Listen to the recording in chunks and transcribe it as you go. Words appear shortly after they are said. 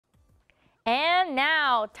And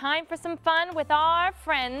now, time for some fun with our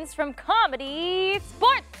friends from Comedy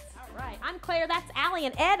Sports. All right, I'm Claire, that's Allie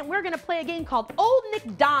and Ed, and we're going to play a game called Old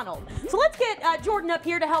MacDonald. So let's get Jordan up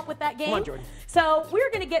here to help with that game. Come on, Jordan. So we're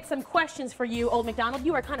going to get some questions for you, Old MacDonald.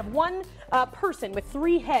 You are kind of one person with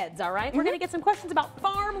 3 heads, all right? We're going to get some questions about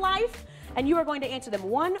farm life, and you are going to answer them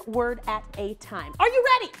one word at a time. Are you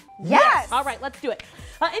ready? Yes. All right, let's do it.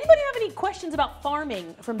 Anybody have any questions about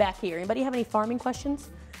farming from back here? Anybody have any farming questions?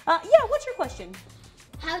 Yeah, what's your question?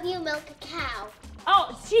 How do you milk a cow?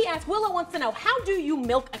 Oh, she asked, Willow wants to know, how do you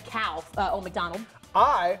milk a cow, Old MacDonald?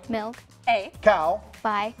 I Milk A. cow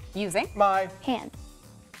by Using. my hand.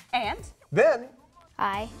 And. then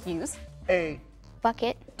I Use. a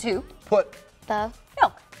bucket To. put the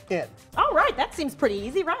Milk. in. All right, that seems pretty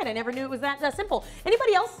easy, right? I never knew it was that simple.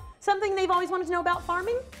 Anybody else? Something they've always wanted to know about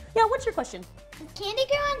farming? Yeah, what's your question? Does candy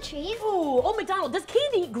grow on trees? Ooh, Old MacDonald, does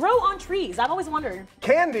candy grow on trees? I've always wondered.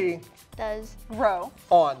 Candy does Grow.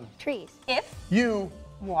 on trees. If. you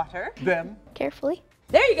Water. them. Carefully.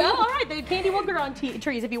 There you go. All right, the candy will grow on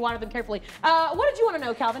trees if you water them carefully. What did you want to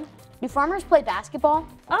know, Calvin? Do farmers play basketball?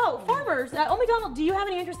 Oh, farmers. Old MacDonald, do you have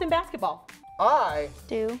any interest in basketball? I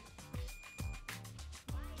Do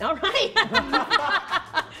All right.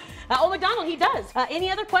 Old MacDonald, he does. Any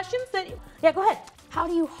other questions? Yeah, go ahead. How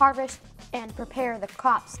do you harvest and prepare the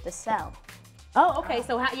crops to sell? Oh, okay.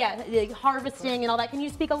 So, yeah, the harvesting and all that. Can you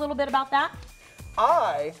speak a little bit about that?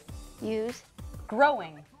 I use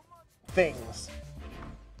Growing. things.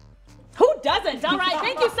 Who doesn't? All right.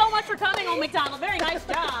 Thank you so much for coming, Old MacDonald. Very nice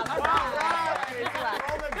job. All right.